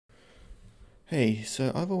Hey,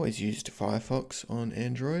 so I've always used Firefox on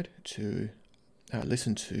Android to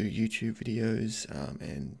listen to YouTube videos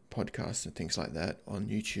and podcasts and things like that on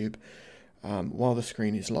YouTube while the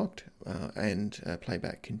screen is locked and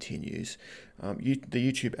playback continues. The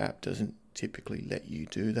YouTube app doesn't typically let you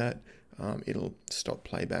do that. It'll stop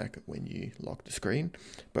playback when you lock the screen,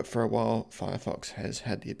 but for a while Firefox has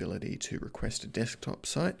had the ability to request a desktop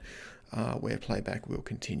site where playback will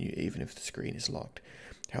continue even if the screen is locked.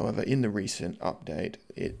 However, in the recent update,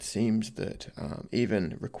 it seems that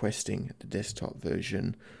even requesting the desktop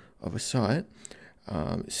version of a site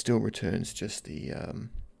still returns just the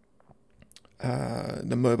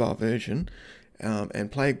mobile version, and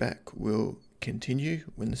playback will continue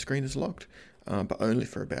when the screen is locked, but only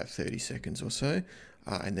for about 30 seconds or so,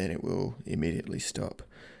 and then it will immediately stop.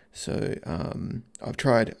 So I've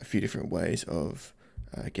tried a few different ways of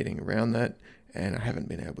getting around that, and I haven't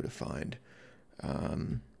been able to find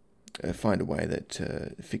a way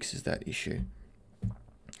that fixes that issue.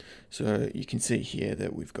 So you can see here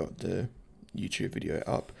that we've got the YouTube video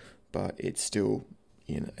up, but it's still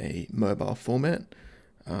in a mobile format.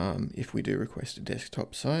 If we do request a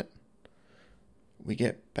desktop site, we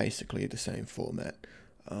get basically the same format.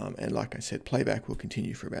 And like I said, playback will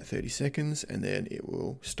continue for about 30 seconds and then it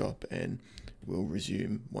will stop and will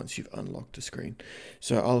resume once you've unlocked the screen.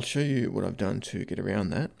 So I'll show you what I've done to get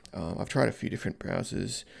around that. I've tried a few different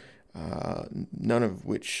browsers, none of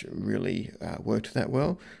which really worked that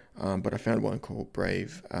well, but I found one called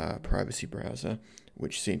Brave Privacy Browser,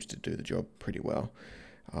 which seems to do the job pretty well.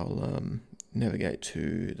 I'll navigate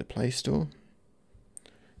to the Play Store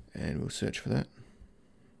and we'll search for that.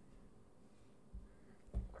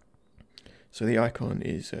 So the icon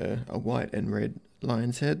is a white and red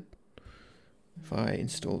lion's head. If I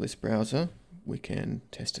install this browser, we can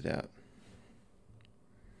test it out.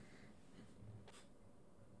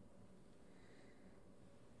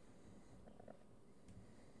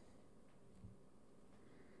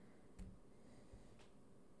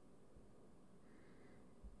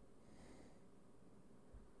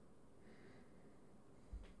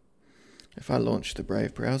 If I launch the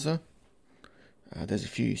Brave browser, there's a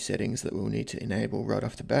few settings that we'll need to enable right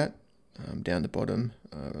off the bat. Down the bottom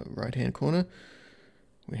right hand corner,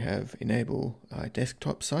 we have enable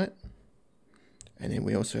desktop site, and then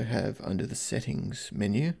we also have under the settings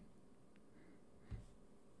menu,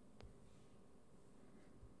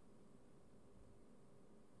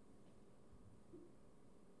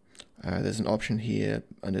 there's an option here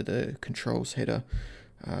under the controls header,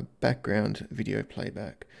 background video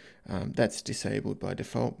playback. That's disabled by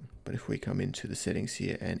default, but if we come into the settings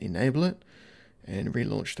here and enable it and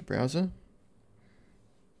relaunch the browser,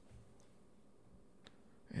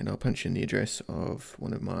 and I'll punch in the address of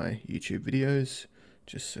one of my YouTube videos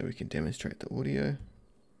just so we can demonstrate the audio.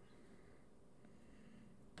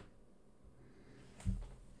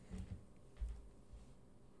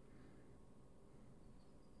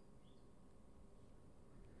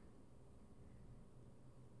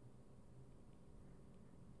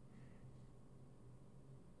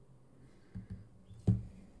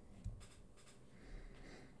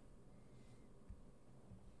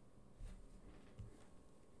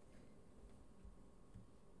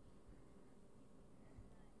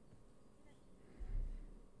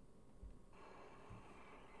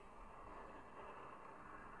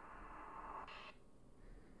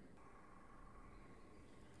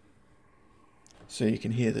 So you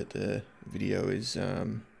can hear that the video is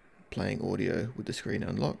playing audio with the screen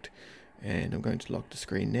unlocked, and I'm going to lock the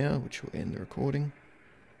screen now, which will end the recording.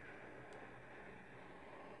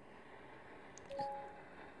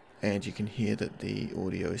 And you can hear that the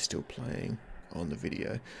audio is still playing on the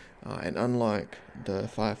video. And unlike the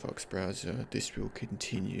Firefox browser, this will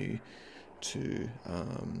continue to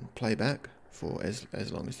play back for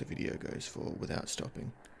as long as the video goes for without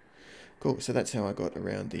stopping. Cool, so that's how I got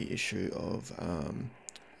around the issue of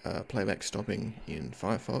playback stopping in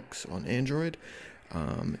Firefox on Android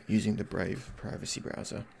using the Brave Privacy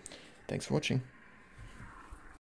Browser. Thanks for watching.